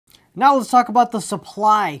Now let's talk about the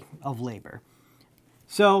supply of labor.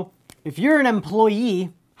 So if you're an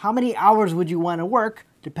employee, how many hours would you want to work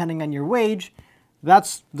depending on your wage?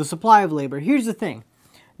 That's the supply of labor. Here's the thing.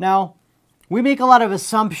 Now, we make a lot of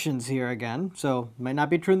assumptions here again, so it might not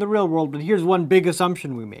be true in the real world, but here's one big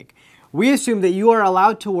assumption we make. We assume that you are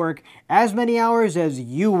allowed to work as many hours as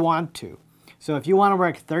you want to. So if you want to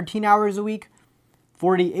work 13 hours a week,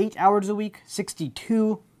 48 hours a week,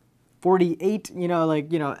 62, 48,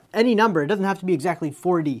 any number. It doesn't have to be exactly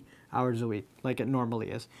 40 hours a week like it normally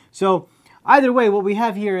is. So either way, what we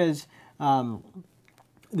have here is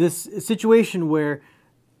this situation where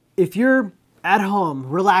if you're at home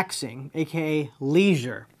relaxing, aka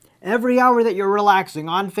leisure, every hour that you're relaxing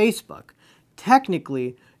on Facebook,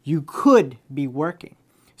 technically you could be working.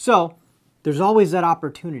 So there's always that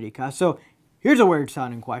opportunity cost. So here's a weird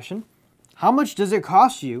sounding question. How much does it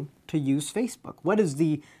cost you to use Facebook? What is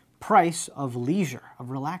the price of leisure,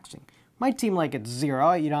 of relaxing? Might seem like it's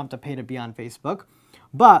zero. You don't have to pay to be on Facebook.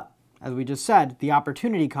 But as we just said, the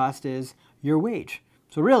opportunity cost is your wage.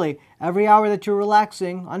 So really, every hour that you're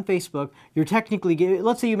relaxing on Facebook, you're technically getting,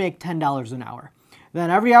 let's say you make $10 an hour. Then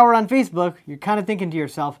every hour on Facebook, you're kind of thinking to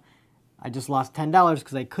yourself, I just lost $10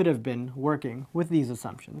 because I could have been working with these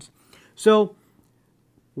assumptions. So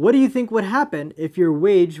what do you think would happen if your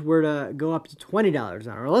wage were to go up to $20 an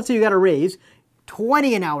hour? Let's say you got a raise,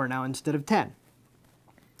 20 an hour now instead of 10.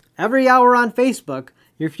 Every hour on Facebook,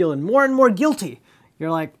 you're feeling more and more guilty.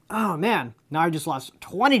 You're like, oh man, now I just lost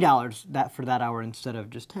 $20 for that hour instead of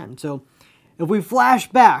just 10. So if we flash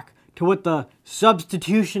back to what the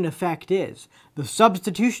substitution effect is, the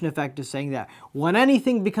substitution effect is saying that when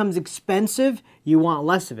anything becomes expensive, you want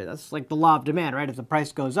less of it. That's like the law of demand, right? If the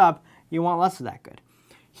price goes up, you want less of that good.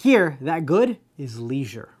 Here, that good is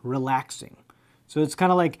leisure, relaxing. So it's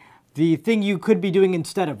kind of like the thing you could be doing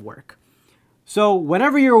instead of work. So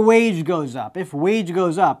whenever your wage goes up, if wage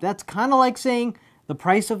goes up, that's kind of like saying the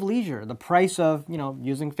price of leisure, the price of,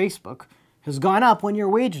 using Facebook has gone up when your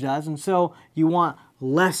wage does. And so you want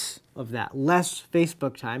less of that, less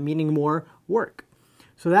Facebook time, meaning more work.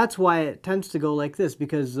 So that's why it tends to go like this,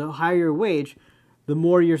 because the higher your wage, the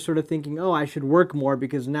more you're sort of thinking, oh, I should work more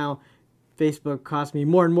because now Facebook costs me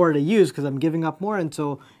more and more to use because I'm giving up more. And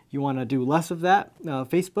so you want to do less of that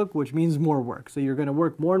Facebook, which means more work. So you're going to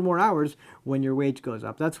work more and more hours when your wage goes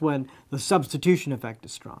up. That's when the substitution effect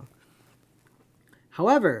is strong.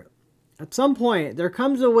 However, at some point, there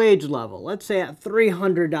comes a wage level, let's say at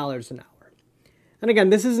 $300 an hour. And again,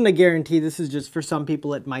 this isn't a guarantee. This is just for some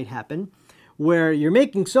people it might happen, where you're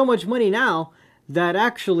making so much money now that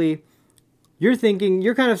actually you're thinking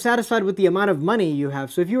you're kind of satisfied with the amount of money you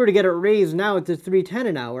have. So if you were to get a raise now to $310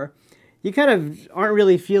 an hour, you kind of aren't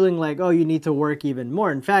really feeling like, oh, you need to work even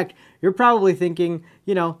more. In fact, you're probably thinking,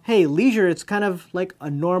 hey, leisure, it's kind of like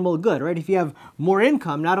a normal good, right? If you have more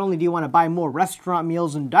income, not only do you want to buy more restaurant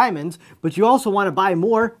meals and diamonds, but you also want to buy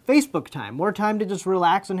more Facebook time, more time to just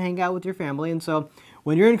relax and hang out with your family. And so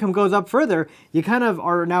when your income goes up further, you kind of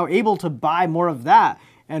are now able to buy more of that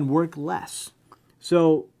and work less.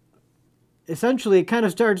 So essentially, it kind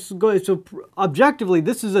of starts going, so objectively,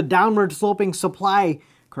 this is a downward sloping supply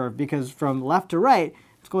curve because from left to right,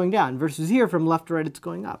 it's going down versus here from left to right, it's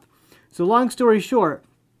going up. So long story short,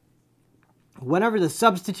 whenever the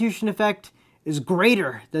substitution effect is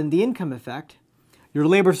greater than the income effect, your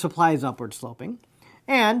labor supply is upward sloping.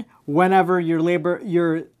 And whenever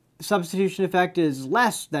your substitution effect is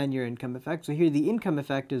less than your income effect, so here the income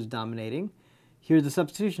effect is dominating, here the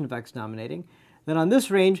substitution effect is dominating, then on this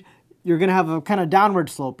range, you're going to have a kind of downward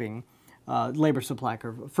sloping labor supply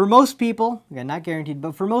curve. For most people, again, not guaranteed,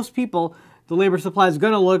 but for most people, the labor supply is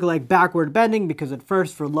going to look like backward bending because at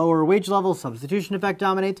first, for lower wage levels, substitution effect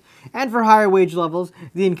dominates, and for higher wage levels,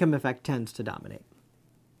 the income effect tends to dominate.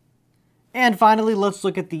 And finally, let's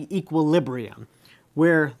look at the equilibrium,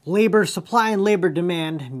 where labor supply and labor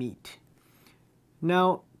demand meet.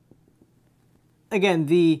 Now, again,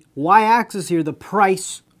 the y-axis here, the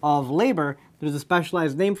price of labor, there's a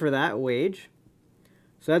specialized name for that, wage.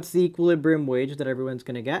 So that's the equilibrium wage that everyone's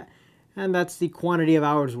going to get. And that's the quantity of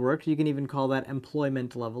hours worked. You can even call that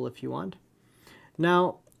employment level if you want.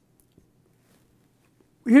 Now,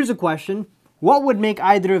 here's a question. What would make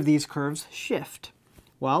either of these curves shift?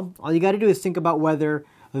 Well, all you got to do is think about whether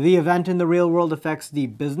the event in the real world affects the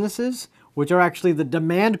businesses, which are actually the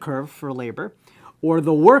demand curve for labor, or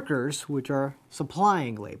the workers, which are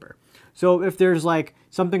supplying labor. So if there's like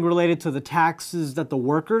something related to the taxes that the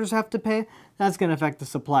workers have to pay, that's going to affect the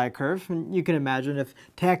supply curve. And you can imagine if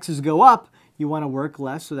taxes go up, you want to work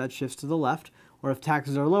less, so that shifts to the left. Or if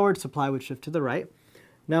taxes are lowered, supply would shift to the right.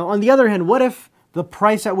 Now, on the other hand, what if the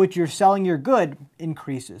price at which you're selling your good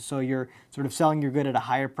increases. So you're sort of selling your good at a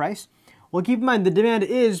higher price. Well, keep in mind the demand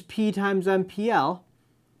is P times MPL.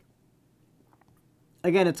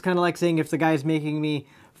 Again, it's kind of like saying if the guy's making me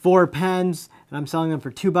 4 pens and I'm selling them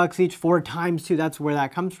for $2 each, 4 times 2, that's where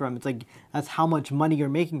that comes from. It's like that's how much money you're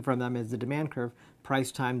making from them is the demand curve,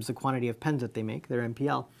 price times the quantity of pens that they make, their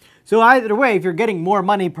MPL. So either way, if you're getting more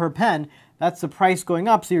money per pen, that's the price going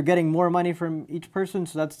up, so you're getting more money from each person,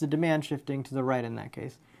 so that's the demand shifting to the right in that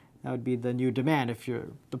case. That would be the new demand if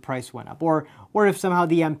the price went up, or if somehow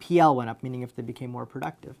the MPL went up, meaning if they became more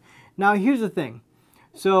productive. Now here's the thing.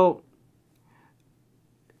 So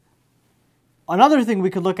another thing we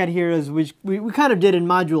could look at here is we kind of did in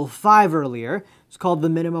Module 5 earlier. It's called the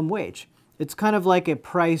minimum wage. It's kind of like a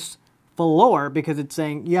price floor because it's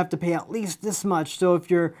saying you have to pay at least this much. So if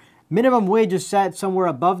your minimum wage is set somewhere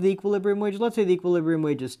above the equilibrium wage, let's say the equilibrium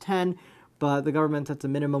wage is 10, but the government sets a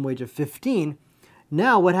minimum wage of 15.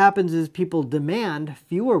 Now what happens is people demand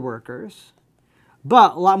fewer workers,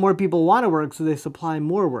 but a lot more people want to work, so they supply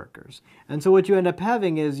more workers. And so what you end up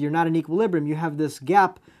having is you're not in equilibrium. You have this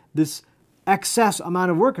gap, this excess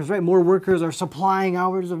amount of workers, right? More workers are supplying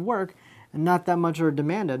hours of work and not that much are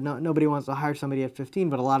demanded. Nobody wants to hire somebody at 15,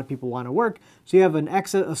 but a lot of people want to work. So you have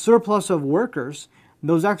a surplus of workers.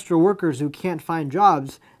 Those extra workers who can't find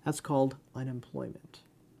jobs, that's called unemployment.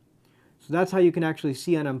 So that's how you can actually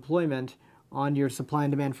see unemployment on your supply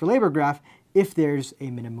and demand for labor graph if there's a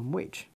minimum wage.